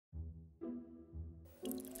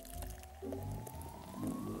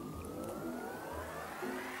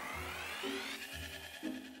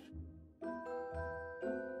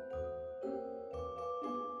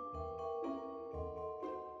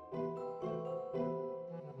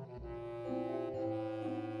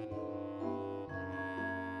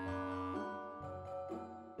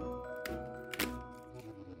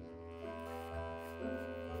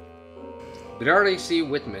Brauerei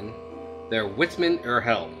Wittmann, their Wittmann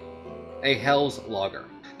Urhell, a Hell's Lager.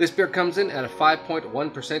 This beer comes in at a 5.1%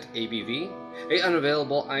 ABV, a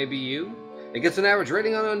unavailable IBU. It gets an average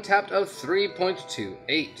rating on Untappd of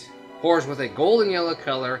 3.28. Pours with a golden yellow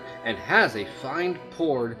color and has a fine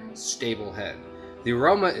poured, stable head. The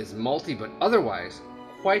aroma is malty but otherwise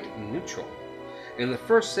quite neutral. In the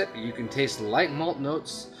first sip, you can taste light malt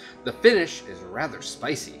notes. The finish is rather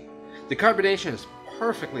spicy. The carbonation is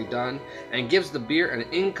perfectly done and gives the beer an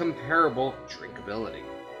incomparable drinkability.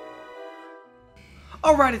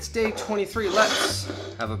 Alright, it's day 23. Let's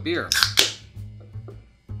have a beer.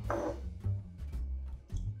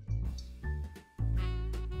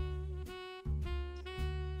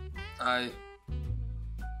 I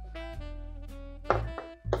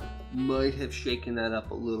might have shaken that up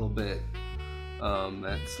a little bit.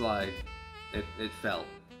 That slide, it fell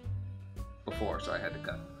before, so I had to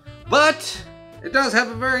cut. But it does have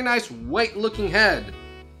a very nice white looking head.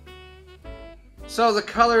 So the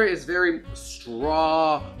color is very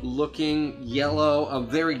straw looking yellow, a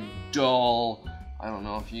very dull, I don't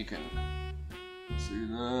know if you can see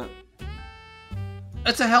that.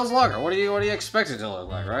 It's a Hell's Lager. What do you expect it to look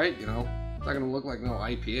like, right? You know, it's not gonna look like no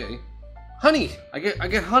IPA. Honey, I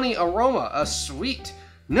get honey aroma, a sweet,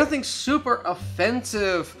 nothing super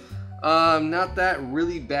offensive. Not that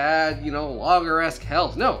really bad, you know, lager-esque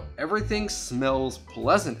hells. No, everything smells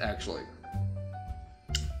pleasant, actually.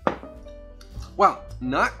 Well,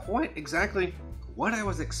 not quite exactly what I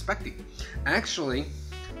was expecting. Actually,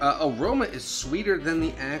 aroma is sweeter than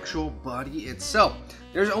the actual body itself.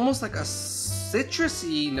 There's almost like a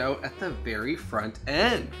citrusy note at the very front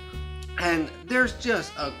end. And there's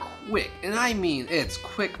just a quick, and I mean it's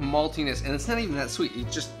quick maltiness, and it's not even that sweet.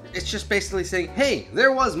 It's just basically saying, hey,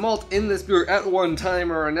 there was malt in this beer at one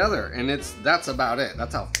time or another, and that's about it.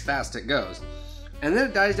 That's how fast it goes. And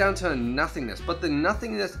then it dies down to a nothingness, but the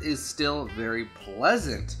nothingness is still very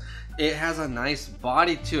pleasant. It has a nice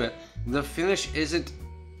body to it. The finish isn't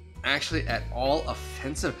actually at all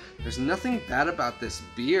offensive. There's nothing bad about this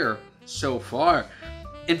beer so far.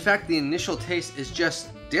 In fact, the initial taste is just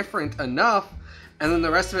different enough, and then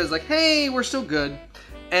the rest of it is like, hey, we're still good,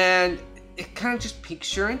 and it kind of just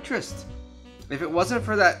piques your interest. If it wasn't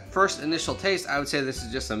for that first initial taste, I would say this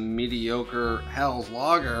is just a mediocre Hell's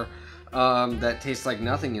Lager that tastes like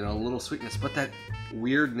nothing, you know, a little sweetness, but that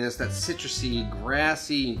weirdness, that citrusy,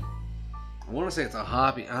 grassy, I want to say it's a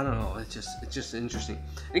hoppy, I don't know, it's just interesting.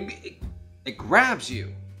 It grabs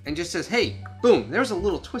you and just says, hey, boom, there's a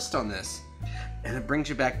little twist on this. And it brings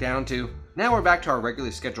you back down to, now we're back to our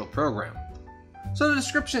regularly scheduled program. So the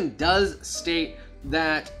description does state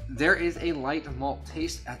that there is a light malt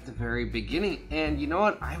taste at the very beginning, and you know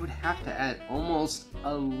what, I would have to add almost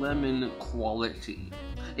a lemon quality.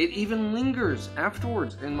 It even lingers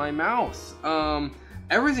afterwards in my mouth.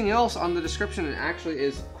 Everything else on the description actually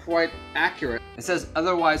is quite accurate. It says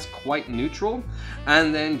otherwise quite neutral,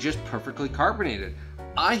 and then just perfectly carbonated.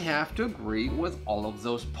 I have to agree with all of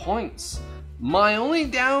those points. My only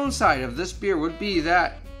downside of this beer would be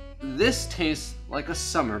that this tastes like a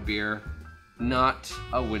summer beer, not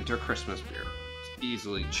a winter Christmas beer. It's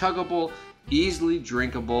easily chuggable, easily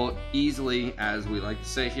drinkable, easily, as we like to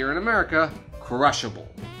say here in America, crushable.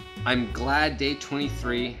 I'm glad day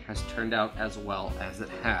 23 has turned out as well as it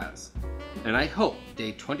has. And I hope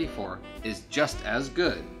day 24 is just as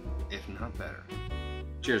good, if not better.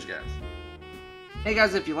 Cheers, guys. Hey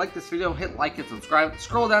guys, if you like this video, hit like and subscribe.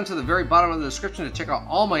 Scroll down to the very bottom of the description to check out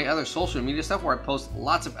all my other social media stuff where I post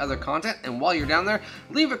lots of other content. And while you're down there,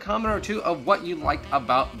 leave a comment or two of what you liked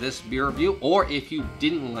about this beer review, or if you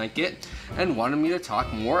didn't like it and wanted me to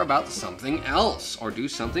talk more about something else or do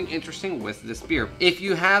something interesting with this beer. If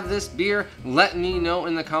you have this beer, let me know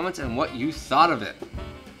in the comments and what you thought of it.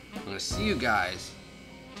 I'm gonna see you guys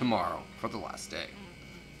tomorrow for the last day.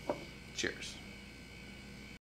 Cheers.